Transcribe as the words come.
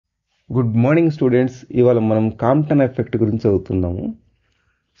Good morning students. ఇవాళ మనం Compton effect గురించి చదువుతున్నాము.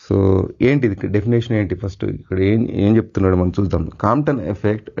 సో ఏంటిది డెఫినేషన్ ఏంటి? ఫస్ట్ ఇక్కడ ఏం ఏం చెప్తున్నాడు మనం చూద్దాం. Compton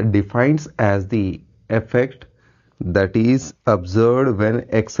effect defines as the effect that is observed when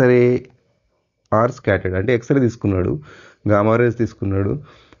x ray are scattered. అంటే ఎక్స్రే తీసుకున్నాడు, గామా రేస్ తీసుకున్నాడు,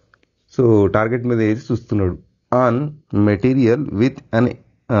 సో టార్గెట్ మీద వేసి చూస్తున్నాడు on material with an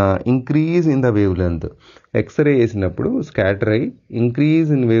increase in the wave length. X ray వేసినప్పుడు స్కాటర్ అయ్యి ఇంక్రీజ్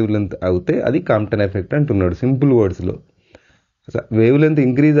ఇన్ వేవ్ లెంత్ అవుతే అది కాంప్టన్ ఎఫెక్ట్ అంటున్నాడు సింపుల్ వర్డ్స్లో. వేవ్ లెంత్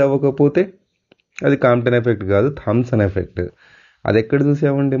ఇంక్రీజ్ అవ్వకపోతే అది కాంప్టన్ ఎఫెక్ట్ కాదు, థామ్సన్ ఎఫెక్ట్. అది ఎక్కడ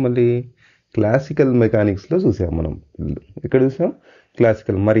చూసామండి? మళ్ళీ క్లాసికల్ మెకానిక్స్లో చూసాం మనం. ఎక్కడ చూసాం?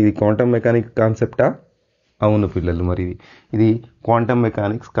 క్లాసికల్. మరి ఇది క్వాంటమ్ మెకానిక్ కాన్సెప్టా? అవును పిల్లలు, మరి ఇది క్వాంటమ్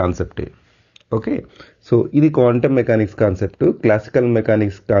మెకానిక్స్ కాన్సెప్టే. ఓకే, సో ఇది quantum mechanics concept. Classical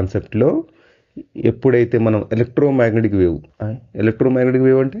mechanics కాన్సెప్ట్లో ఎప్పుడైతే మనం ఎలక్ట్రోమాగ్నెటిక్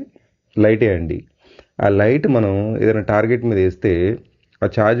వేవ్ అంటే లైటే అండి. ఆ లైట్ మనం ఏదైనా టార్గెట్ మీద వేస్తే ఆ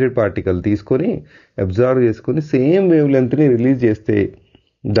చార్జెడ్ పార్టికల్ తీసుకొని అబ్జర్వ్ చేసుకొని సేమ్ వేవ్ లెంత్ని రిలీజ్ చేస్తే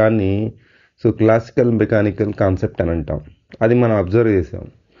దాన్ని సో క్లాసికల్ మెకానికల్ కాన్సెప్ట్ అని అంటాం. అది మనం అబ్జర్వ్ చేసాం.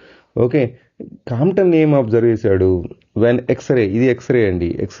 ఓకే, కాంప్టన్ ఏం అబ్జర్వ్ చేశాడు? వెన్ ఎక్స్రే, ఇది ఎక్స్రే అండి,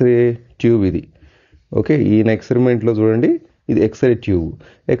 ఎక్స్రే ట్యూబ్ ఇది. ఓకే, ఈయన ఎక్స్పెరిమెంట్లో చూడండి, ఇది ఎక్స్రే ట్యూబ్.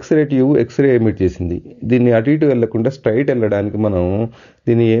 ఎక్స్రే ఎమిట్ చేసింది. దీన్ని అటు ఇటు వెళ్ళకుండా స్ట్రైట్ వెళ్ళడానికి మనం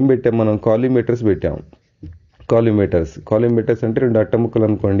దీన్ని ఏం పెట్టాం? మనం కాలిమీటర్స్ పెట్టాం. కాలిమీటర్స్ అంటే రెండు అట్టముక్కలు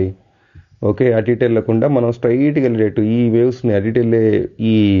అనుకోండి. ఓకే, అటు ఇటు వెళ్ళకుండా మనం స్ట్రైట్గా వెళ్ళేటట్టు ఈ వేవ్స్ని అటు ఇటు వెళ్ళే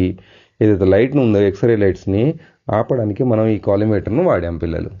ఈ ఏదైతే లైట్ను ఉందో ఎక్స్రే లైట్స్ని ఆపడానికి మనం ఈ కాలిమీటర్ను వాడాం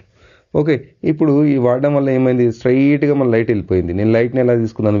పిల్లలు. ఓకే, ఇప్పుడు ఈ వాడడం వల్ల ఏమైంది? స్ట్రైట్గా మన లైట్ వెళ్ళిపోయింది. నేను లైట్ని ఎలా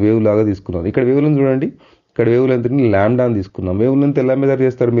తీసుకున్నాను? వేవ్ లాగా తీసుకున్నాను. ఇక్కడ వేవ్ లెంత్ చూడండి, ఇక్కడ వేవ్ లెంత్ని ల్యాండా అని తీసుకున్నాం. వేవ్ లెంత్ ఎలా మెజర్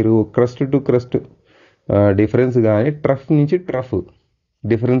చేస్తారు మీరు? క్రస్ట్ టు క్రస్ట్ డిఫరెన్స్ కానీ, ట్రఫ్ నుంచి ట్రఫ్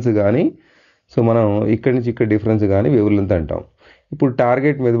డిఫరెన్స్ కానీ, సో మనం ఇక్కడి నుంచి ఇక్కడ డిఫరెన్స్ కానీ వేవ్ లెంత్ అంటాం. ఇప్పుడు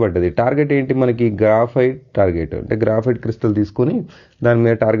టార్గెట్ మీద పడ్డది. టార్గెట్ ఏంటి మనకి? Graphite target. అంటే గ్రాఫైట్ క్రిస్టల్ తీసుకొని దాని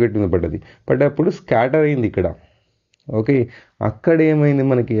మీద టార్గెట్ మీద పడ్డప్పుడు స్కాటర్ అయింది ఇక్కడ. ఓకే, అక్కడ ఏమైంది?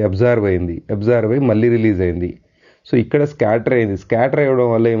 మనకి అబ్జర్వ్ అయ్యి మళ్ళీ రిలీజ్ అయింది. సో ఇక్కడ స్కాటర్ అయింది. స్కాటర్ అవ్వడం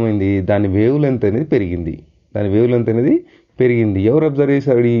వల్ల ఏమైంది? దాని వేవ్ లెంత్ అనేది పెరిగింది. ఎవరు అబ్జర్వ్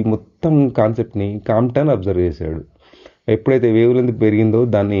చేశాడు? ఈ మొత్తం కాన్సెప్ట్ని కాంప్టన్ అబ్జర్వ్ చేశాడు. ఎప్పుడైతే వేవ్ లెంత్ పెరిగిందో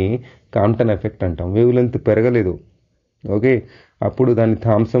దాన్ని కాంప్టన్ ఎఫెక్ట్ అంటాం. వేవ్ లెంత్ పెరగలేదు, ఓకే, అప్పుడు దాన్ని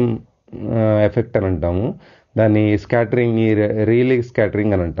థామ్సన్ ఎఫెక్ట్ అని అంటాము. దాన్ని స్కాటరింగ్, రియలీ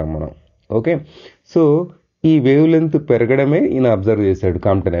స్కాటరింగ్ అని అంటాం మనం. ఓకే, సో ఈ వేవ్ లెంత్ పెరగడమే ఈయన అబ్జర్వ్ చేశాడు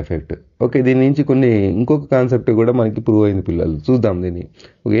కాంప్టన్ ఎఫెక్ట్. ఓకే, దీని నుంచి ఇంకొక కాన్సెప్ట్ కూడా మనకి ప్రూవ్ అయింది పిల్లలు. చూద్దాం దీన్ని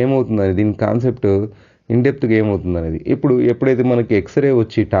ఏమవుతుందని, దీని కాన్సెప్ట్ ఇన్డెప్త్గా ఏమవుతుంది అనేది. ఎప్పుడైతే మనకి ఎక్స్రే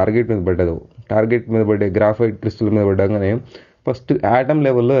వచ్చి టార్గెట్ మీద పడ్డే గ్రాఫైట్ క్రిస్టల్ మీద పడ్డాగానే ఫస్ట్ యాటమ్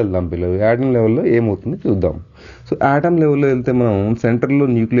లెవెల్లో వెళ్దాం పిల్లలు. యాటమ్ లెవెల్లో ఏమవుతుంది చూద్దాం. సో యాటమ్ లెవెల్లో వెళ్తే మనం సెంటర్లో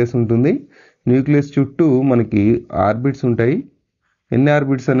న్యూక్లియస్ ఉంటుంది. న్యూక్లియస్ చుట్టూ మనకి ఆర్బిట్స్ ఉంటాయి. ఎన్ని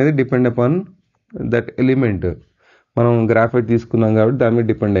ఆర్బిట్స్ అనేది డిపెండ్ అపాన్ దట్ ఎలిమెంట్. మనం గ్రాఫైట్ తీసుకున్నాం కాబట్టి దాని మీద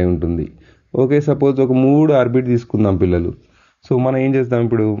డిపెండ్ అయి ఉంటుంది. ఓకే, సపోజ్ ఒక 3 ఆర్బిట్ తీసుకుందాం పిల్లలు. సో మనం ఏం చేస్తాం?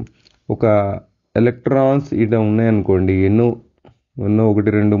 ఇప్పుడు ఒక ఎలక్ట్రాన్స్ ఇట ఉన్నాయనుకోండి, ఎన్నో 1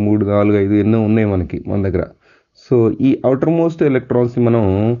 2 3 4 5 ఎన్నో ఉన్నాయి మన దగ్గర. సో ఈ అవుటర్ మోస్ట్ ఎలక్ట్రాన్స్ని మనం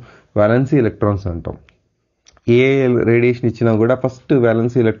వ్యాలెన్సీ ఎలక్ట్రాన్స్ అంటాం. ఏ రేడియేషన్ ఇచ్చినా కూడా ఫస్ట్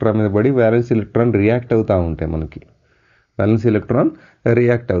వ్యాలెన్సీ ఎలక్ట్రాన్ మీద పడి వ్యాలెన్సీ ఎలక్ట్రాన్ రియాక్ట్ అవుతూ ఉంటాయి. వ్యాలెన్స్ ఎలక్ట్రాన్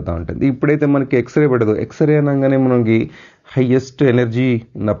రియాక్ట్ అవుతూ ఉంటుంది. ఇప్పుడైతే మనకి ఎక్స్రే పడదు. ఎక్స్రే అనగానే మనకి హైయెస్ట్ ఎనర్జీ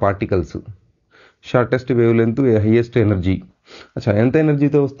ఉన్న particles, shortest wave length, highest energy. ఎంత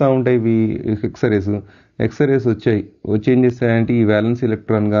ఎనర్జీతో వస్తూ ఉంటాయి ఇవి ఎక్స్రేస్ వచ్చి ఏం చేస్తాయంటే ఈ వ్యాలెన్స్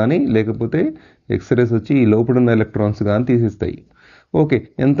ఎలక్ట్రాన్ కానీ లేకపోతే ఎక్స్రేస్ వచ్చి ఈ లోపల ఉన్న ఎలక్ట్రాన్స్ కానీ తీసేస్తాయి. ఓకే,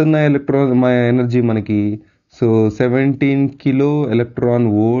 ఎంత ఉన్న మా ఎనర్జీ మనకి? సో 17 కిలో ఎలక్ట్రాన్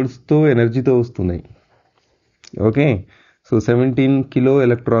వోల్ట్స్తో ఎనర్జీతో వస్తున్నాయి. ఓకే, సో 17 కిలో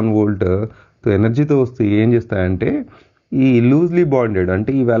ఎలక్ట్రాన్ వోల్ట్తో ఎనర్జీతో వస్తే ఏం చేస్తాయంటే ఈ లూజ్లీ బాండెడ్,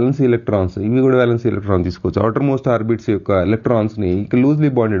 అంటే ఈ వ్యాలెన్సీ ఎలక్ట్రాన్స్, ఇవి కూడా వ్యాలెన్సీ ఎలక్ట్రాన్ తీసుకోవచ్చు. అవుటర్ మోస్ట్ ఆర్బిట్స్ యొక్క ఎలక్ట్రాన్స్ని ఇక లూజ్లీ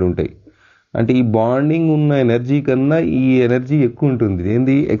బాండెడ్ ఉంటాయి. అంటే ఈ బాండింగ్ ఉన్న ఎనర్జీ కన్నా ఈ ఎనర్జీ ఎక్కువ ఉంటుంది.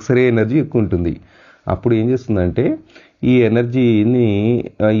 ఏంది? ఎక్స్రే ఎనర్జీ ఎక్కువ ఉంటుంది. అప్పుడు ఏం చేస్తుందంటే ఈ ఎనర్జీని,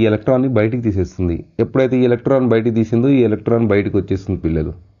 ఈ ఎలక్ట్రాన్ని బయటికి తీసేస్తుంది. ఎప్పుడైతే ఈ ఎలక్ట్రాన్ బయటికి తీసిందో ఈ ఎలక్ట్రాన్ బయటకు వచ్చేస్తుంది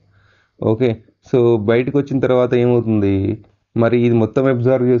పిల్లలు. ఓకే, సో బయటకు వచ్చిన తర్వాత ఏమవుతుంది? మరి ఇది మొత్తం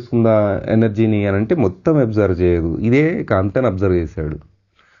అబ్జర్వ్ చేస్తుందా ఎనర్జీని అని అంటే మొత్తం అబ్జర్వ్ చేయదు. ఇదే కాంప్టన్ అబ్జర్వ్ చేశాడు.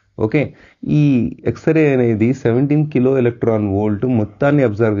 ఓకే, ఈ ఎక్స్రే అనేది 17 కిలో ఎలక్ట్రాన్ వోల్ట్ మొత్తాన్ని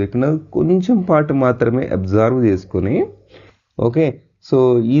అబ్జర్వ్ చేయకుండా కొంచెం పాటు మాత్రమే అబ్జర్వ్ చేసుకొని, ఓకే, సో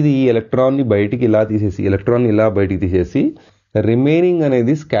ఇది ఎలక్ట్రాన్ని ఇలా బయటికి తీసేసి రిమైనింగ్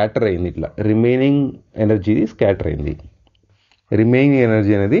అనేది స్కాటర్ అయింది. ఇట్లా రిమైనింగ్ ఎనర్జీ స్కాటర్ అయింది. రిమైనింగ్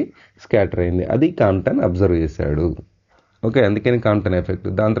ఎనర్జీ అనేది స్కాటర్ అయింది. అది కాంప్టన్ అబ్జర్వ్ చేశాడు. ఓకే, అందుకని కాంప్టన్ ఎఫెక్ట్.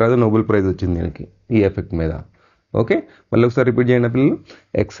 దాని తర్వాత నోబెల్ ప్రైజ్ వచ్చింది దీనికి, ఈ ఎఫెక్ట్ మీద. ఓకే, మళ్ళీ ఒకసారి రిపీట్ చేయండి పిల్లలు.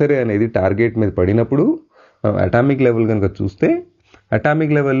 ఎక్స్రే అనేది టార్గెట్ మీద పడినప్పుడు అటామిక్ లెవెల్ కనుక చూస్తే,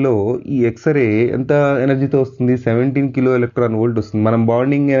 అటామిక్ లెవెల్లో ఈ ఎక్స్రే ఎంత ఎనర్జీతో వస్తుంది? 17 కిలో ఎలక్ట్రాన్ వోల్ట్ వస్తుంది. మనం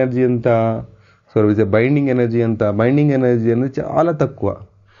బాండింగ్ ఎనర్జీ ఎంత, బైండింగ్ ఎనర్జీ ఎంత? బైండింగ్ ఎనర్జీ అనేది చాలా తక్కువ.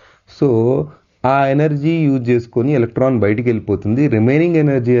 సో ఆ ఎనర్జీ యూజ్ చేసుకొని ఎలక్ట్రాన్ బయటికి వెళ్ళిపోతుంది. రిమైనింగ్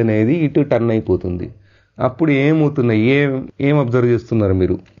ఎనర్జీ అనేది ఇటు టర్న్ అయిపోతుంది. అప్పుడు ఏమవుతున్నాయి, ఏం అబ్జర్వ్ చేస్తున్నారు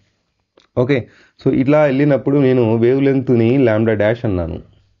మీరు? ఓకే, సో ఇట్లా వెళ్ళినప్పుడు నేను వేవ్ లెంత్ని లాంబ్డా డాష్ అన్నాను.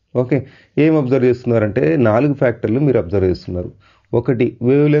 ఓకే, ఏం అబ్జర్వ్ చేస్తున్నారంటే 4 ఫ్యాక్టర్లు మీరు అబ్జర్వ్ చేస్తున్నారు. ఒకటి,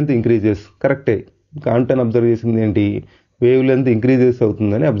 వేవ్ లెంత్ ఇంక్రీజెస్. కరెక్టే, కాంప్టన్ అబ్జర్వ్ చేసింది ఏంటి? వేవ్ లెంత్ ఇంక్రీజెస్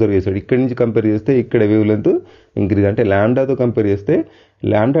అవుతుందని అబ్జర్వ్ చేశాడు. ఇక్కడి నుంచి కంపేర్ చేస్తే ఇక్కడ వేవ్ లెంత్ ఇంక్రీజ్, అంటే లాంబ్డాతో కంపేర్ చేస్తే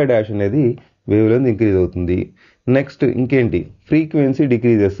లాంబ్డా డాష్ అనేది వేవ్ లెంత్ ఇంక్రీజ్ అవుతుంది. నెక్స్ట్ ఇంకేంటి? Frequency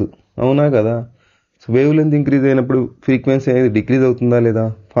decreases. అవునా కదా? సో వేవ్ లెంత్ ఇంక్రీజ్ అయినప్పుడు ఫ్రీక్వెన్సీ అనేది డిక్రీజ్ అవుతుందా లేదా?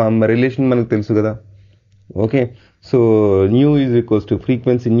 రిలేషన్ మనకు తెలుసు కదా. Okay, so new is equals to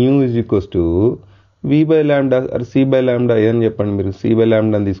frequency, new is equals to V by lambda R C by lambda. ఏదని చెప్పండి మీరు? సి బై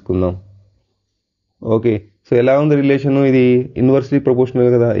ల్యాండా అని తీసుకుందాం. ఓకే, సో ఎలా ఉంది రిలేషన్? ఇది ఇన్వర్స్లీ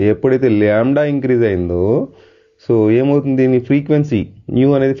ప్రపోర్షనల్ కదా. ఎప్పుడైతే ల్యాండా ఇంక్రీజ్ అయిందో సో ఏమవుతుంది? దీని ఫ్రీక్వెన్సీ, న్యూ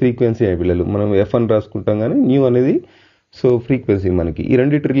అనేది ఫ్రీక్వెన్సీ అయ్యే పిల్లలు. మనం ఎఫ్ అని రాసుకుంటాం కానీ న్యూ అనేది సో ఫ్రీక్వెన్సీ. మనకి ఈ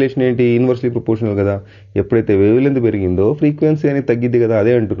రెండింటి రిలేషన్ ఏంటి? ఇన్వర్స్లీ ప్రపోర్షనల్ కదా. ఎప్పుడైతే వేవ్ లెంత్ పెరిగిందో ఫ్రీక్వెన్సీ అనేది తగ్గిద్ది కదా.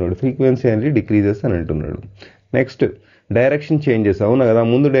 అదే అంటున్నాడు, ఫ్రీక్వెన్సీ అనేది డిక్రీజెస్ అని అంటున్నాడు. Next direction changes. అవునా కదా,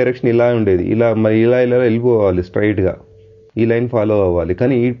 ముందు డైరెక్షన్ ఇలా ఉండేది, ఇలా మరి ఇలా వెళ్ళిపోవాలి స్ట్రైట్గా, ఈ లైన్ ఫాలో అవ్వాలి.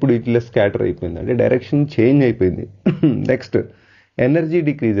 కానీ ఇప్పుడు ఇట్లా స్కాటర్ అయిపోయింది, అంటే డైరెక్షన్ చేంజ్ అయిపోయింది. Next energy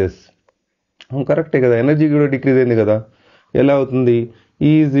decreases. కరెక్టే కదా, ఎనర్జీ కూడా డిక్రీజ్ అయింది కదా. ఎలా అవుతుంది?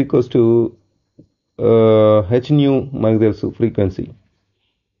 ఈ is equals to H new, మనకు తెలుసు ఫ్రీక్వెన్సీ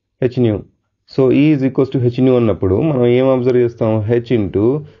హెచ్ న్యూ. సో ఈ is equals to H new అన్నప్పుడు మనం ఏం అబ్జర్వ్ చేస్తాం? హెచ్ ఇంటూ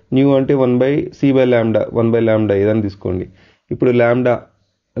న్యూ అంటే 1/c/λ, 1/λ ఏదని తీసుకోండి. ఇప్పుడు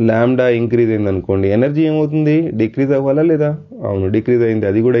ల్యాండా ఇంక్రీజ్ అయింది అనుకోండి, ఎనర్జీ ఏమవుతుంది? డిక్రీజ్ అవ్వాలా లేదా? అవును, డిక్రీజ్ అయింది,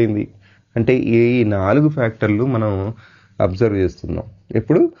 అది కూడా అయింది. అంటే ఈ 4 ఫ్యాక్టర్లు మనం అబ్జర్వ్ చేస్తున్నాం.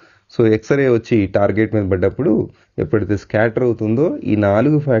 ఎప్పుడు? సో ఎక్స్రే వచ్చి టార్గెట్ మీద పడ్డప్పుడు ఎప్పుడైతే స్కాటర్ అవుతుందో ఈ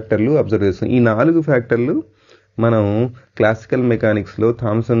 4 ఫ్యాక్టర్లు అబ్జర్వ్ చేస్తాం. ఈ 4 ఫ్యాక్టర్లు మనం క్లాసికల్ మెకానిక్స్లో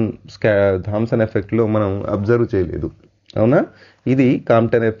థామ్సన్ ఎఫెక్ట్లో మనం అబ్జర్వ్ చేయలేదు. అవునా? ఇది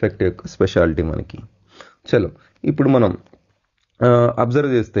కాంప్టన్ ఎఫెక్ట్ యొక్క స్పెషాలిటీ మనకి. చలో, ఇప్పుడు మనం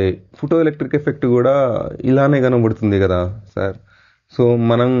అబ్జర్వ్ చేస్తే ఫోటో ఎలక్ట్రిక్ ఎఫెక్ట్ కూడా ఇలానే కనబడుతుంది కదా సార్. సో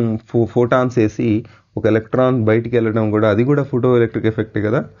మనం ఫోటాన్స్ వేసి ఒక ఎలక్ట్రాన్ బయటికి వెళ్ళడం కూడా, అది కూడా ఫోటో ఎలక్ట్రిక్ ఎఫెక్ట్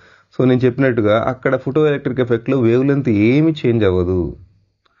కదా. సో నేను చెప్పినట్టుగా అక్కడ ఫోటో ఎలక్ట్రిక్ ఎఫెక్ట్లో వేవ్ లెంత్ ఏమీ చేంజ్ అవ్వదు.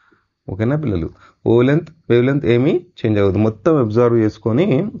 ఓకేనా పిల్లలు? వేవ్ లెంత్ ఏమీ చేంజ్ అవ్వదు, మొత్తం అబ్జర్వ్ చేసుకొని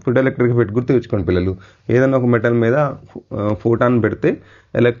ఫోటో ఎలక్ట్రిక్ ఎఫెక్ట్ గుర్తు తెచ్చుకోండి పిల్లలు. ఏదైనా ఒక మెటల్ మీద ఫోటాన్ పెడితే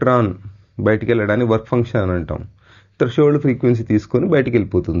ఎలక్ట్రాన్ బయటికి వెళ్ళడానికి వర్క్ ఫంక్షన్ అని అంటాం. థ్రెషోల్డ్ ఫ్రీక్వెన్సీ తీసుకొని బయటికి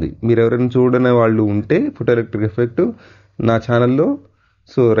వెళ్ళిపోతుంది. మీరు ఎవరైనా చూడని వాళ్ళు ఉంటే ఫోటో ఎలక్ట్రిక్ ఎఫెక్ట్ నా ఛానల్లో,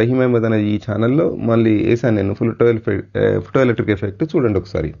 సో రహీం అహ్మద్ అనే ఈ ఛానల్లో మళ్ళీ వేసాను నేను, ఫోటో ఎలక్ట్రిక్ ఎఫెక్ట్ చూడండి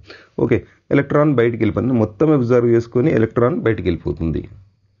ఒకసారి. ఓకే, ఎలక్ట్రాన్ బయటికి వెళ్ళిపోతుంది, మొత్తం అబ్జర్వ్ చేసుకొని ఎలక్ట్రాన్ బయటికి వెళ్ళిపోతుంది.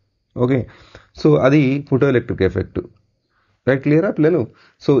 ఓకే, సో అది ఫోటో ఎలక్ట్రిక్ ఎఫెక్ట్. రైట్, క్లియరా పిల్లలు?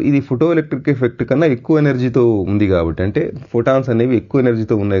 సో ఇది ఫోటో ఎలక్ట్రిక్ ఎఫెక్ట్ కన్నా ఎక్కువ ఎనర్జీతో ఉంది కాబట్టి, అంటే ఫోటాన్స్ అనేవి ఎక్కువ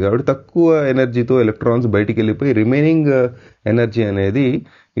ఎనర్జీతో ఉన్నాయి కాబట్టి తక్కువ ఎనర్జీతో ఎలక్ట్రాన్స్ బయటికి వెళ్ళిపోయి రిమైనింగ్ ఎనర్జీ అనేది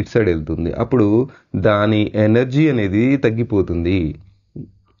ఇటు సైడ్ వెళ్తుంది. అప్పుడు దాని ఎనర్జీ అనేది తగ్గిపోతుంది.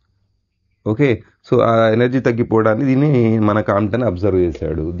 ఓకే, సో ఆ ఎనర్జీ తగ్గిపోవడాన్ని దీన్ని మన కాంప్టన్ అబ్జర్వ్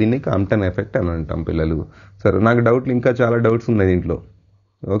చేశాడు. దీన్ని కాంప్టన్ ఎఫెక్ట్ అని అంటాం పిల్లలు. సరే, నాకు డౌట్లు, ఇంకా చాలా డౌట్స్ ఉన్నాయి దీంట్లో.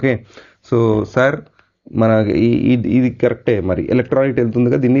 ఓకే, సో సార్ మన ఇది కరెక్టే. మరి ఎలక్ట్రాన్ ఇటు వెళ్తుంది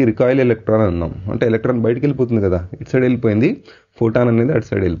కదా, దీన్ని రికాయిల్ ఎలక్ట్రాన్ అన్నాం. అంటే ఎలక్ట్రాన్ బయటికి వెళ్ళిపోతుంది కదా, ఇటు సైడ్ వెళ్ళిపోయింది, ఫోటాన్ అనేది అటు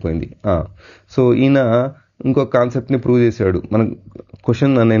సైడ్ వెళ్ళిపోయింది. సో ఈయన ఇంకో కాన్సెప్ట్ని ప్రూవ్ చేశాడు. మన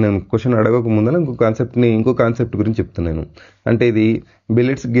నేను క్వశ్చన్ అడగక ముందర ఇంకో కాన్సెప్ట్ గురించి చెప్తున్నాను. అంటే ఇది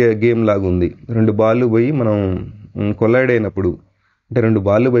బిలియర్డ్స్ గేమ్ లాగా ఉంది. 2 బాళ్ళు పోయి మనం కొలైడ్ అయినప్పుడు, అంటే 2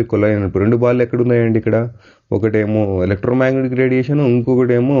 బాళ్ళు పోయి కొలైడ్ అయినప్పుడు 2 బాళ్ళు ఎక్కడున్నాయండి? ఇక్కడ ఒకటేమో ఎలక్ట్రోమాగ్నెటిక్ రేడియేషన్,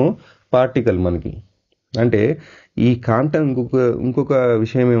 ఇంకొకటేమో పార్టికల్ మనకి. అంటే ఈ కాంప్టన్ ఇంకొక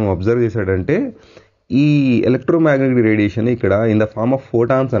విషయం ఏమో అబ్జర్వ్ చేశాడంటే, ఈ ఎలక్ట్రోమాగ్నెటిక్ రేడియేషన్ ఇక్కడ in the form of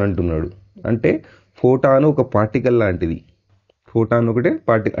photons అని అంటున్నాడు. అంటే ఫోటాన్ ఒక పార్టికల్ లాంటిది. ఫోటాన్ ఒకటే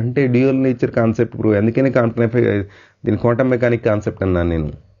పార్టికల్, అంటే డ్యూయల్ నేచర్ కాన్సెప్ట్ ప్రూవ్. అందుకనే కాంప్టన్ ఎఫెక్ట్, దీని క్వాంటమ్ మెకానిక్ కాన్సెప్ట్ అన్నాను నేను.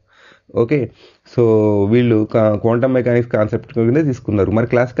 ఓకే, సో వీళ్ళు క్వాంటమ్ మెకానిక్స్ కాన్సెప్ట్ కింద తీసుకున్నారు. మరి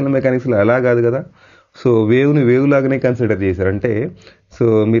క్లాసికల్ మెకానిక్స్లో అలా కాదు కదా. సో వేవ్ లాగానే కన్సిడర్ చేశారు. అంటే సో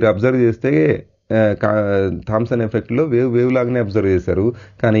మీరు అబ్జర్వ్ చేస్తే థామ్సన్ ఎఫెక్ట్లో వేవ్ లాగానే అబ్జర్వ్ చేశారు.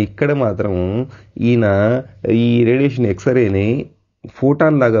 కానీ ఇక్కడ మాత్రం ఈయన ఈ రేడియేషన్ ఎక్స్రేని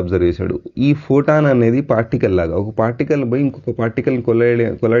ఫోటాన్ లాగా అబ్జర్వ్ చేశాడు. ఈ ఫోటాన్ అనేది పార్టికల్ లాగా, ఒక పార్టికల్ పోయి ఇంకొక పార్టికల్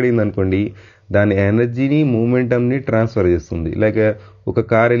కొలాడింది అనుకోండి, దాని ఎనర్జీని మూమెంటంని ట్రాన్స్ఫర్ చేస్తుంది. లైక్ ఒక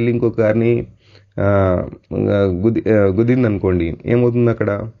కార్ వెళ్ళి ఇంకొక కార్ని గుద్దింది అనుకోండి, ఏమవుతుంది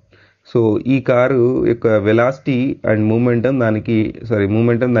అక్కడ? సో ఈ కారు యొక్క వెలాసిటీ అండ్ మూమెంటం దానికి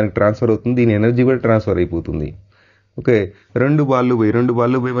ట్రాన్స్ఫర్ అవుతుంది, దీని ఎనర్జీ కూడా ట్రాన్స్ఫర్ అయిపోతుంది. ఓకే, రెండు బాళ్ళు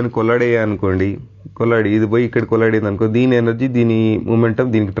పోయి మనకి కొల్లాడేయా అనుకోండి, ఇది పోయి ఇక్కడ కొల్లాడేది అనుకో, దీని ఎనర్జీ దీని మూమెంటం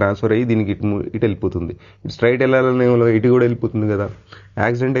దీనికి ట్రాన్స్ఫర్ అయ్యి దీనికి ఇటు వెళ్ళిపోతుంది. ఇటు స్ట్రైట్ వెళ్ళాలనే ఇటు కూడా వెళ్ళిపోతుంది కదా.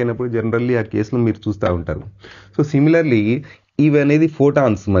 యాక్సిడెంట్ అయినప్పుడు జనరల్లీ ఆ కేసులో మీరు చూస్తూ ఉంటారు. సో సిమిలర్లీ ఇవి అనేది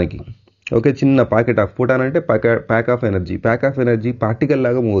ఫోటాన్స్ మనకి. ఓకే, చిన్న ప్యాకెట్ ఆఫ్ ఫోటాన్ అంటే ప్యాక్ ఆఫ్ ఎనర్జీ పార్టికల్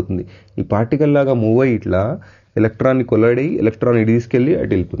లాగా మూవ్ అవుతుంది. ఈ పార్టికల్ లాగా మూవ్ అయ్యి ఇట్లా ఎలక్ట్రాన్ని కొలాడి ఎలక్ట్రాన్ ఇటు తీసుకెళ్ళి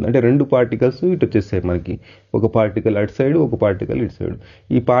అటు వెళ్ళిపోతుంది. అంటే రెండు పార్టికల్స్ ఇటు వచ్చేస్తాయి మనకి, ఒక పార్టికల్ అటు సైడ్, ఒక పార్టికల్ ఇటు సైడ్.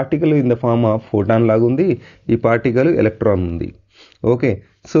 ఈ particle in the form of photon లాగా ఉంది, ఈ పార్టికల్ ఎలక్ట్రాన్ ఉంది. ఓకే,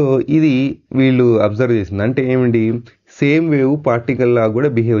 సో ఇది వీళ్ళు అబ్జర్వ్ చేసింది. అంటే ఏమిటి? సేమ్ వేవ్ పార్టికల్ లాగా కూడా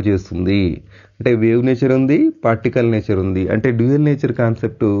బిహేవ్ చేస్తుంది. అంటే వేవ్ నేచర్ ఉంది, పార్టికల్ నేచర్ ఉంది. అంటే డ్యూయల్ నేచర్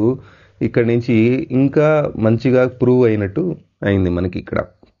కాన్సెప్ట్ ఇక్కడ నుంచి ఇంకా మంచిగా ప్రూవ్ అయినట్టు అయింది మనకి ఇక్కడ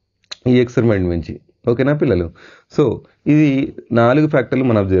ఈ ఎక్స్పెరిమెంట్ నుంచి. ఓకేనా పిల్లలు? సో ఇది 4 ఫ్యాక్టర్లు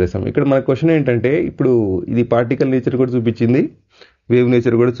మనం అబ్జర్వ్ చేస్తాం. ఇక్కడ మన క్వశ్చన్ ఏంటంటే, ఇప్పుడు ఇది పార్టికల్ నేచర్ కూడా చూపించింది, వేవ్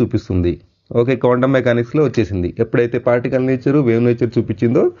నేచర్ కూడా చూపిస్తుంది. ఓకే, క్వాంటమ్ మెకానిక్స్లో వచ్చేసింది. ఎప్పుడైతే particle nature wave nature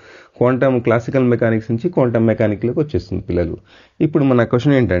చూపించిందో classical mechanics నుంచి క్వాంటమ్ మెకానిక్లోకి వచ్చేస్తుంది పిల్లలు. ఇప్పుడు మన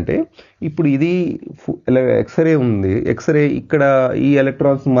క్వశ్చన్ ఏంటంటే, ఇప్పుడు ఇది ఎక్స్రే ఉంది, ఎక్స్రే ఇక్కడ ఈ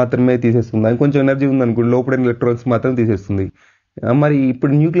ఎలక్ట్రాన్స్ మాత్రమే తీసేస్తుంది, అది కొంచెం ఎనర్జీ ఉంది అనుకోండి, లోపల ఎలక్ట్రాన్స్ మాత్రం తీసేస్తుంది. మరి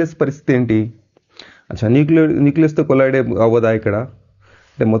ఇప్పుడు న్యూక్లియస్ పరిస్థితి ఏంటి? అచ్చా, న్యూక్లియస్తో కొలైడ్ అవ్వదా ఇక్కడ?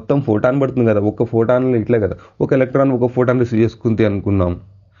 అంటే మొత్తం ఫోటాన్ పడుతుంది కదా, ఒక ఫోటాన్లో ఇట్లే కదా, ఒక ఎలక్ట్రాన్ ఒక ఫోటాన్ రిసీవ్ చేసుకుంటే అనుకుందాం,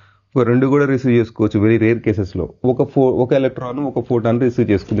 ఒక రెండు కూడా రిసీవ్ చేసుకోవచ్చు వెరీ రేర్ కేసెస్లో. ఒక ఎలక్ట్రాన్ ఒక ఫోటాన్ రిసీవ్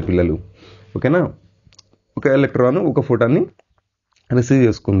చేసుకుంది పిల్లలు. ఓకేనా, ఒక ఎలక్ట్రాన్ ఒక ఫోటాన్ని రిసీవ్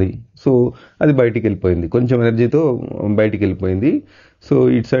చేసుకుంది. సో అది బయటికి వెళ్ళిపోయింది, కొంచెం ఎనర్జీతో బయటికి వెళ్ళిపోయింది. సో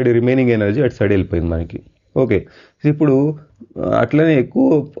ఇటు సైడ్ రిమైనింగ్ ఎనర్జీ అటు సైడ్ వెళ్ళిపోయింది మనకి. ఓకే, ఇప్పుడు అట్లనే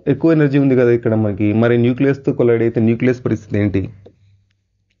ఎక్కువ ఎనర్జీ ఉంది కదా ఇక్కడ మనకి. మరి న్యూక్లియస్తో కొలైడ్ అయితే న్యూక్లియస్ పరిస్థితి ఏంటి?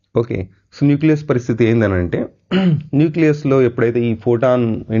 ఓకే, సో న్యూక్లియస్ పరిస్థితి ఏందనంటే, న్యూక్లియస్లో ఎప్పుడైతే ఈ ఫోటాన్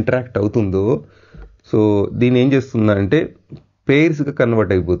ఇంటరాక్ట్ అవుతుందో, సో దీన్ని ఏం చేస్తుందంటే పెయిర్స్గా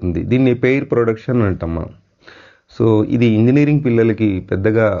కన్వర్ట్ అయిపోతుంది. దీన్ని పెయిర్ ప్రొడక్షన్ అంటాం మనం. సో ఇది ఇంజనీరింగ్ పిల్లలకి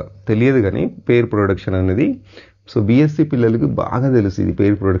పెద్దగా తెలియదు కానీ పెయిర్ ప్రొడక్షన్ అనేది, సో B.Sc పిల్లలకి బాగా తెలుసు ఇది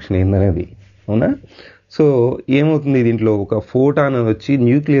పెయిర్ ప్రొడక్షన్ ఏందనేది. అవునా? సో ఏమవుతుంది, దీంట్లో ఒక ఫోటాన్ వచ్చి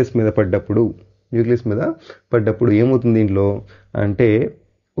న్యూక్లియస్ మీద పడ్డప్పుడు ఏమవుతుంది దీంట్లో అంటే,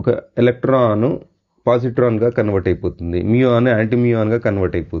 ఒక ఎలక్ట్రాన్ పాజిట్రాన్గా కన్వర్ట్ అయిపోతుంది, మ్యూఆన్ యాంటీమ్యూఆన్గా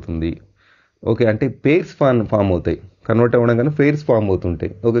కన్వర్ట్ అయిపోతుంది. ఓకే, అంటే పెయిర్స్ ఫామ్ అవుతాయి, కన్వర్ట్ అవ్వడం కానీ పెయిర్స్ ఫామ్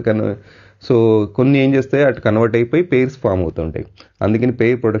అవుతుంటాయి. ఓకే, సో కొన్ని ఏం చేస్తాయి, అటు కన్వర్ట్ అయిపోయి పెయిర్స్ ఫామ్ అవుతుంటాయి, అందుకని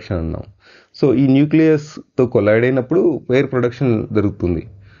పెయిర్ ప్రొడక్షన్ అన్నాం. సో ఈ న్యూక్లియస్తో కొలైడ్ అయినప్పుడు పెయిర్ ప్రొడక్షన్ జరుగుతుంది.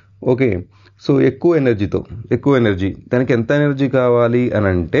 ఓకే, సో ఎక్కువ ఎనర్జీ దానికి ఎంత ఎనర్జీ కావాలి అని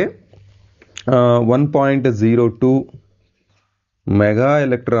అంటే 1.02 మెగా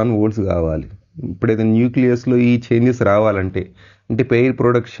ఎలక్ట్రాన్ వోల్ట్స్ కావాలి. ఇప్పుడైతే న్యూక్లియస్లో ఈ చేంజెస్ రావాలంటే, అంటే పెయిర్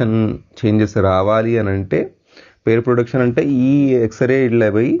ప్రొడక్షన్ చేంజెస్ రావాలి అని అంటే, పెయిర్ ప్రొడక్షన్ అంటే ఈ ఎక్స్రే ఇట్లా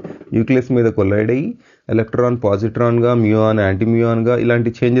పోయి న్యూక్లియస్ మీద కొలైడ్ అయ్యి ఎలక్ట్రాన్ పాజిట్రాన్గా, మ్యూఆన్ యాంటీమ్యూఆన్గా ఇలాంటి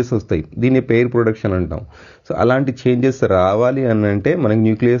చేంజెస్ వస్తాయి, దీన్ని పెయిర్ ప్రొడక్షన్ అంటాం. సో అలాంటి చేంజెస్ రావాలి అని అంటే మనకి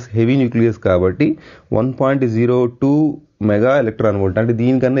న్యూక్లియస్ హెవీ న్యూక్లియస్ కాబట్టి 1.02 మెగా ఎలక్ట్రాన్ వోల్ట్, అంటే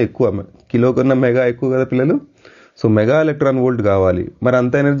దీనికన్నా ఎక్కువ, కిలో కన్నా మెగా ఎక్కువ కదా పిల్లలు. సో మెగా ఎలక్ట్రాన్ వోల్ట్ కావాలి. మరి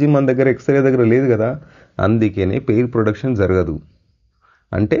అంత ఎనర్జీ మన దగ్గర ఎక్స్రే దగ్గర లేదు కదా, అందుకనే పెయిర్ ప్రొడక్షన్ జరగదు.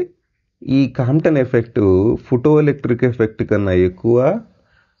 అంటే ఈ Compton effect photo electric effect కన్నా ఎక్కువ,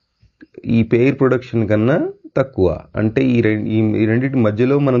 ఈ పెయిర్ ప్రొడక్షన్ కన్నా తక్కువ. అంటే ఈ రెండింటి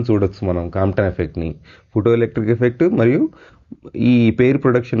మధ్యలో మనం చూడొచ్చు మనం కాంప్టన్ ఎఫెక్ట్ని, ఫోటో ఎలక్ట్రిక్ ఎఫెక్ట్ మరియు ఈ పెయిర్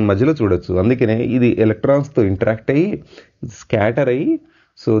ప్రొడక్షన్ మధ్యలో చూడొచ్చు. అందుకనే ఇది ఎలక్ట్రాన్స్తో ఇంటరాక్ట్ అయ్యి స్కాటర్ అయ్యి,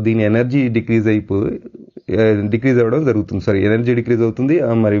 సో దీని ఎనర్జీ డిక్రీజ్ అవ్వడం జరుగుతుంది. ఎనర్జీ డిక్రీజ్ అవుతుంది,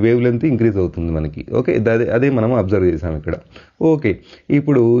 మరి వేవ్ లెంత్ ఇంక్రీజ్ అవుతుంది మనకి. ఓకే, అదే మనం అబ్జర్వ్ చేసాం ఇక్కడ. ఓకే,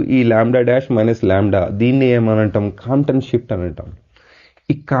 ఇప్పుడు ఈ λ-λ దీన్ని ఏమనంటాం, కాంప్టన్ షిఫ్ట్ అని అంటాం.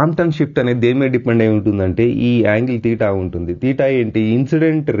 ఈ కాంప్టన్ షిఫ్ట్ అనేది దేని మీద డిపెండ్ అయి ఉంటుందంటే, ఈ యాంగిల్ తీటా ఉంటుంది. తీటా ఏంటి,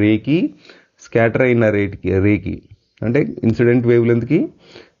 ఇన్సిడెంట్ రేకి స్కాటర్ అయిన రేకి, అంటే incident wave లెంత్కి,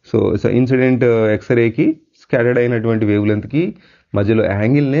 so incident ఎక్స్రేకి scattered అయినటువంటి వేవ్ లెంత్కి మధ్యలో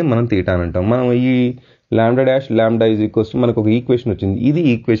యాంగిల్నే మనం తీటా అని అంటాం. మనం ఈ lambda dash lambda is equals మనకు ఒక ఈక్వేషన్ వచ్చింది. ఇది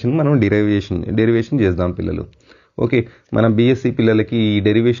ఈక్వేషన్ మనం డెరివేషన్ చేద్దాం పిల్లలు. ఓకే, మన B.Sc పిల్లలకి ఈ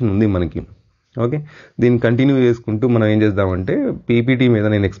డెరివేషన్ ఉంది మనకి. ఓకే, దీన్ని కంటిన్యూ చేసుకుంటూ మనం ఏం చేద్దామంటే పీపీటీ మీద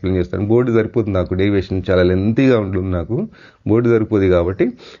నేను ఎక్స్ప్లెయిన్ చేస్తాను. బోర్డు సరిపోతుంది నాకు, డెరివేషన్ చాలా లెంతీగా ఉంటుంది నాకు, బోర్డు సరిపోదు కాబట్టి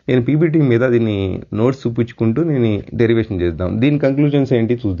నేను పీపీటీ మీద దీన్ని నోట్స్ చూపించుకుంటూ నేను డెరివేషన్ చేద్దాం. దీని కంక్లూజన్స్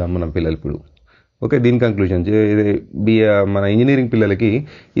ఏంటి చూద్దాం మనం పిల్లలు ఇప్పుడు. ఓకే, దీని కంక్లూజన్స్ మన ఇంజనీరింగ్ పిల్లలకి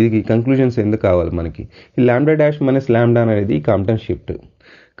ఇది కంక్లూజన్స్ ఎందుకు కావాలి మనకి. ఈ లాంబ్డా డాష్ మైనస్ లాంబ్డా అనేది కాంప్టన్ షిఫ్ట్.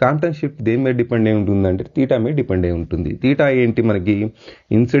 కాంప్టన్ షిఫ్ట్ దేని మీద డిపెండ్ అయి ఉంటుందంటే తీటా మీద డిపెండ్ అయి ఉంటుంది. తీటా ఏంటి మనకి,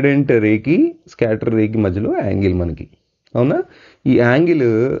 ఇన్సిడెంట్ రేకి స్కాటర్ రేకి మధ్యలో యాంగిల్ మనకి. అవునా, ఈ యాంగిల్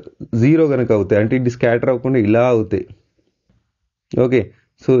 0 కనుక అవుతాయి అంటే ఇది స్కాటర్ అవ్వకుండా ఇలా అవుతాయి. ఓకే,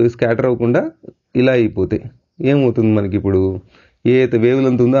 సో స్కాటర్ అవ్వకుండా ఇలా అయిపోతాయి. ఏమవుతుంది మనకి ఇప్పుడు, ఏ అయితే వేవ్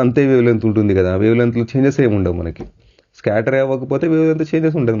లెంత్ ఉందో అంతే వేవ్ లెంత్ ఉంటుంది కదా, వేవ్ లెంత్లో చేంజెస్ ఏమి ఉండవు మనకి. స్కాటర్ అవ్వకపోతే వేవ్ లెంత్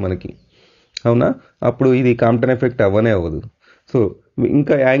చేంజెస్ ఉండదు మనకి. అవునా, అప్పుడు ఇది కాంప్టన్ ఎఫెక్ట్ అవ్వనే అవ్వదు. సో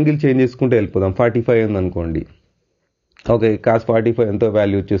ఇంకా యాంగిల్ చేంజ్ చేసుకుంటే వెళ్ళిపోదాం. 45 ఉంది అనుకోండి. ఓకే, కాస్ 45 ఎంతో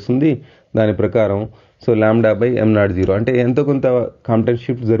వాల్యూ వచ్చేస్తుంది దాని ప్రకారం. సో లాంబ్డా బై m0 అంటే ఎంతో కొంత కాంప్టన్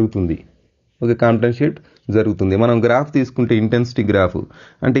షిఫ్ట్ జరుగుతుంది. ఓకే, కాంప్టన్ షిఫ్ట్ జరుగుతుంది. మనం గ్రాఫ్ తీసుకుంటే ఇంటెన్సిటీ గ్రాఫ్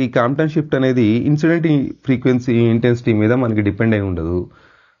అంటే ఈ కాంప్టన్ షిఫ్ట్ అనేది ఇన్సిడెంట్ ఫ్రీక్వెన్సీ ఇంటెన్సిటీ మీద మనకి డిపెండ్ అయి ఉండదు.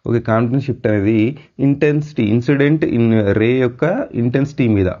 ఓకే, కాంప్టన్ షిఫ్ట్ అనేది ఇన్సిడెంట్ రే యొక్క ఇంటెన్సిటీ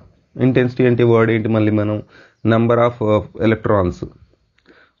మీద. ఇంటెన్సిటీ అంటే వర్డ్ ఏంటి మళ్ళీ మనం, number of electrons.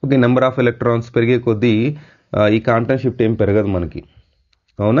 Okay, number of electrons పెరిగే కొద్దీ ఈ కాంప్టన్ షిఫ్ట్ ఏం పెరగదు మనకి.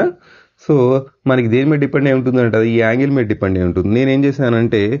 అవునా, సో మనకి దేని మీద డిపెండ్ అయి ఉంటుంది అంటే అది ఈ యాంగిల్ మీద డిపెండ్ అయి ఉంటుంది. నేను ఏం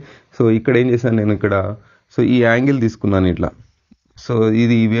చేశానంటే సో ఇక్కడ ఏం చేశాను నేను ఇక్కడ, సో ఈ యాంగిల్ తీసుకున్నాను ఇట్లా. సో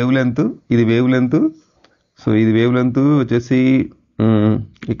ఇది వేవ్ లెంత్, సో ఇది వేవ్ లెంత్ వచ్చేసి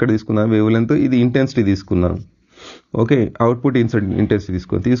ఇక్కడ తీసుకున్నాను వేవ్ లెంత్, ఇది ఇంటెన్సిటీ తీసుకున్నాను. ఓకే, అవుట్పుట్ ఇంటెన్సిటీ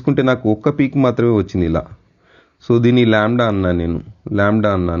తీసుకుంటే నాకు ఒక్క పీక్ మాత్రమే వచ్చింది ఇలా. సో దీన్ని లాంబ్డా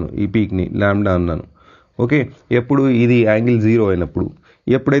అన్నాను, ఈ పీక్ని లాంబ్డా అన్నాను. ఓకే, ఎప్పుడు ఇది యాంగిల్ 0 అయినప్పుడు.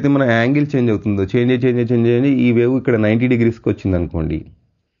 ఎప్పుడైతే మన యాంగిల్ చేంజ్ అవుతుందో చేంజ్ అయ్యి ఈ వేవ్ ఇక్కడ 90 డిగ్రీస్కి వచ్చింది అనుకోండి.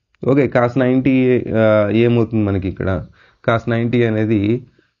 ఓకే, కాస్ 90 ఏమవుతుంది మనకి ఇక్కడ, కాస్ 90 అనేది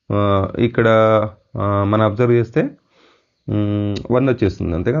ఇక్కడ మనం అబ్జర్వ్ చేస్తే 1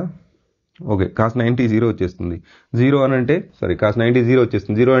 వచ్చేస్తుంది అంతేగా. ఓకే, కాస్ 90 0 వచ్చేస్తుంది. 0 అని అంటే కాస్ 90 0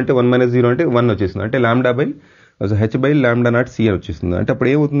 వచ్చేస్తుంది. 0 అంటే 1 - 0 అంటే 1 వచ్చేస్తుంది. అంటే లాంబ్డా బై h/λ0 c అని వచ్చేస్తుంది. అంటే అప్పుడు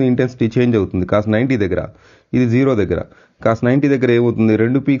ఏమవుతుంది, ఇంటెన్సిటీ చేంజ్ అవుతుంది. కాస్ 90 దగ్గర, ఇది 0 దగ్గర, కాస్ 90 దగ్గర ఏమవుతుంది,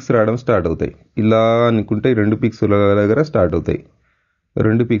 2 పీక్స్ రావడం స్టార్ట్ అవుతాయి. ఇలా అనుకుంటే 2 పీక్స్ దగ్గర స్టార్ట్ అవుతాయి.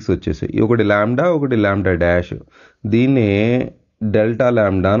 2 పీక్స్ వచ్చేసాయి, ఒకటి లాంబ్డా ఒకటి లాంబ్డా డాష్. దీన్నే డెల్టా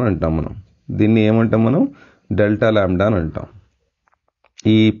లాంబ్డా అని అంటాం మనం. దీన్ని ఏమంటాం మనం, డెల్టా లాంబ్డా అని అంటాం.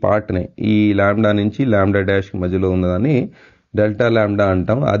 ఈ పార్ట్నే, ఈ లాంబ్డా నుంచి లాంబ్డా డాష్ మధ్యలో ఉన్నదాన్ని డెల్టా లాంబ్డా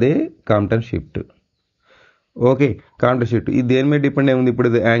అంటాం. అదే Compton shift. Okay, Compton shift ఇది దేని మీద డిపెండ్ అయి ఉంది, ఇప్పుడు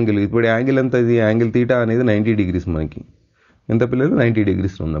యాంగిల్ ఎంత, ఇది యాంగిల్ తీటా అనేది 90 డిగ్రీస్ మనకి. ఎంత పిల్లలు, 90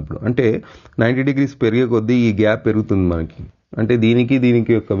 డిగ్రీస్ ఉన్నప్పుడు. అంటే 90 డిగ్రీస్ పెరిగే కొద్దీ ఈ గ్యాప్ పెరుగుతుంది మనకి. అంటే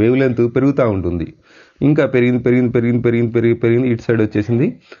దీనికి యొక్క వేవ్ లెంత్ పెరుగుతూ ఉంటుంది. ఇంకా పెరిగింది ఇటు సైడ్ వచ్చేసింది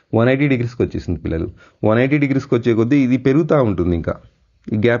 180 డిగ్రీస్కి వచ్చేసింది పిల్లలు. 180 డిగ్రీస్కి వచ్చే కొద్దీ ఇది పెరుగుతూ ఉంటుంది. ఇంకా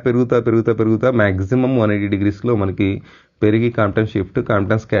ఈ గ్యాప్ పెరుగుతా మ్యాక్సిమం 180 డిగ్రీస్లో మనకి పెరిగి కాంప్టన్ షిఫ్ట్,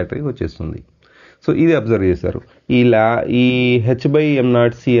 కాంప్టన్ స్కాటరింగ్ వచ్చేస్తుంది. సో ఇది అబ్జర్వ్ చేశారు. ఈ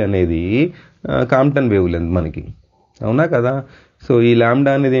h/m0c అనేది కాంప్టన్ వేవ్ లెంత్ మనకి. అవునా కదా. సో ఈ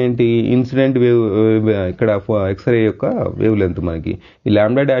లాంబ్డా అనేది ఏంటి, ఇన్సిడెంట్ వేవ్, ఇక్కడ ఎక్స్రే యొక్క వేవ్ లెంత్ మనకి. ఈ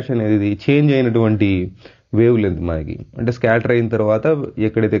లాంబ్డా డాష్ అనేది చేంజ్ అయినటువంటి వేవ్ లెంత్ మనకి. అంటే స్కాటర్ అయిన తర్వాత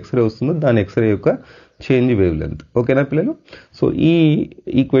ఎక్కడైతే ఎక్స్రే వస్తుందో దాని ఎక్స్రే యొక్క చేంజ్ వేవ్ లెంత్. ఓకేనా పిల్లలు. సో ఈ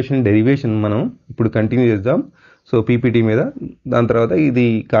ఈక్వేషన్ డెరివేషన్ మనం ఇప్పుడు కంటిన్యూ చేద్దాం. సో పీపీటీ మీద, దాని తర్వాత ఇది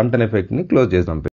కాంప్టన్ ఎఫెక్ట్ని క్లోజ్ చేద్దాం.